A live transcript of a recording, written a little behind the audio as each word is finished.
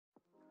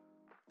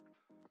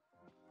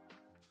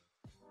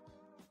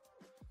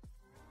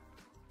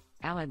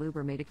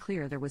Lewber made it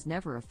clear there was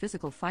never a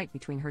physical fight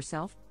between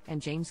herself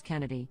and James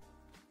Kennedy.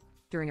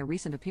 During a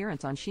recent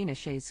appearance on Scheana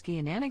Shay's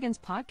Scheananigans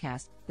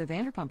podcast, the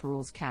Vanderpump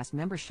Rules cast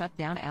member shut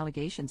down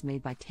allegations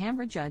made by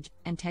Tamra Judge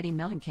and Teddi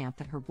Mellencamp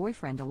that her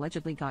boyfriend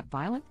allegedly got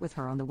violent with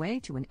her on the way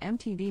to an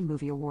MTV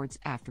Movie Awards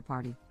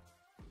after-party.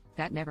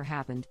 That never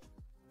happened.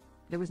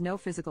 There was no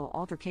physical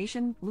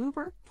altercation,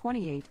 Lewber,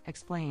 28,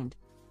 explained.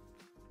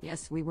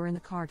 Yes, we were in the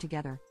car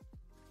together.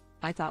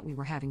 I thought we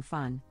were having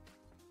fun.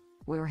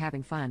 We were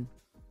having fun.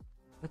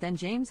 But then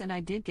James and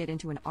I did get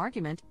into an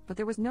argument, but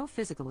there was no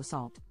physical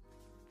assault.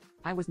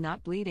 I was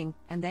not bleeding,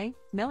 and they,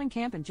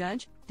 Mellencamp and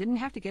Judge, didn't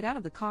have to get out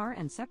of the car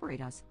and separate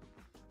us.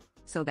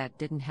 So that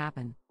didn't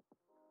happen.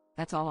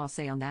 That's all I'll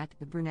say on that,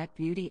 the brunette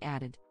beauty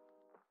added.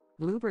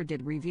 Lewber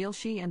did reveal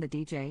she and the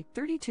DJ,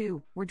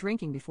 32, were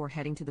drinking before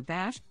heading to the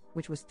bash,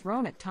 which was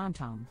thrown at Tom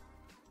Tom.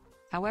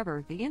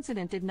 However, the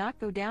incident did not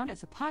go down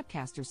as a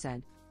podcaster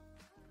said.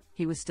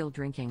 He was still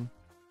drinking.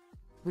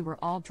 We were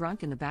all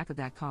drunk in the back of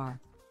that car.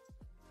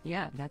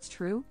 Yeah, that's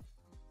true.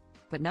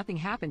 But nothing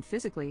happened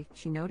physically,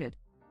 she noted.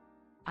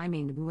 I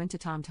mean, we went to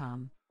Tom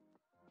Tom.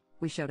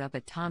 We showed up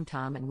at Tom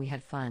Tom and we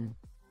had fun.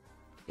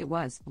 It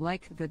was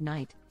like a good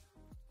night.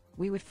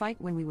 We would fight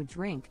when we would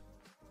drink.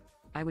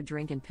 I would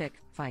drink and pick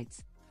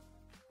fights.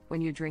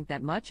 When you drink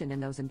that much and in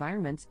those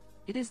environments,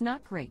 it is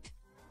not great.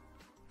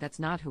 That's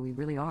not who we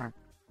really are.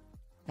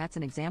 That's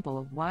an example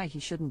of why he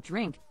shouldn't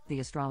drink, the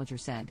astrologer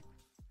said.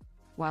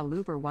 While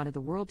Lewber wanted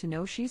the world to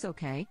know she's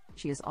okay,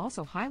 she is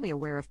also highly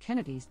aware of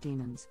Kennedy's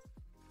demons.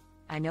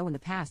 I know in the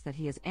past that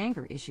he has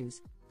anger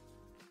issues.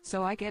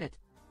 So I get it.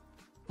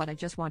 But I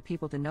just want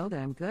people to know that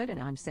I'm good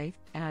and I'm safe,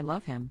 and I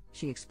love him,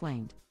 she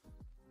explained.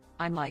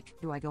 I'm like,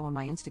 do I go on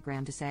my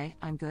Instagram to say,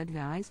 I'm good,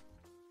 guys?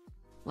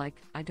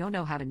 Like, I don't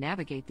know how to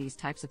navigate these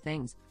types of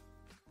things.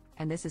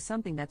 And this is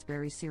something that's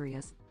very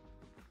serious.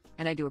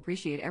 And I do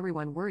appreciate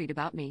everyone worried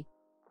about me.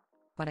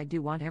 But I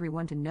do want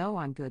everyone to know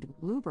I'm good,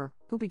 Lewber,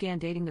 who began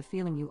dating the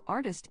Feeling You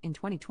artist in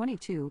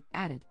 2022,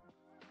 added.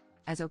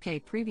 As OK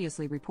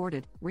previously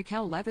reported,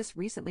 Raquel Leviss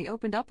recently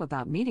opened up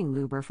about meeting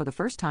Lewber for the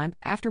first time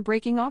after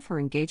breaking off her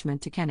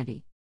engagement to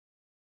Kennedy.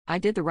 I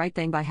did the right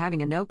thing by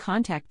having a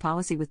no-contact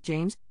policy with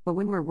James, but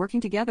when we're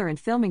working together and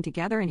filming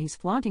together and he's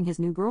flaunting his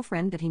new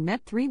girlfriend that he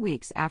met 3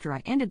 weeks after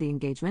I ended the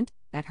engagement,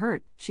 that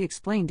hurt, she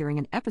explained during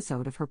an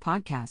episode of her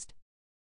podcast.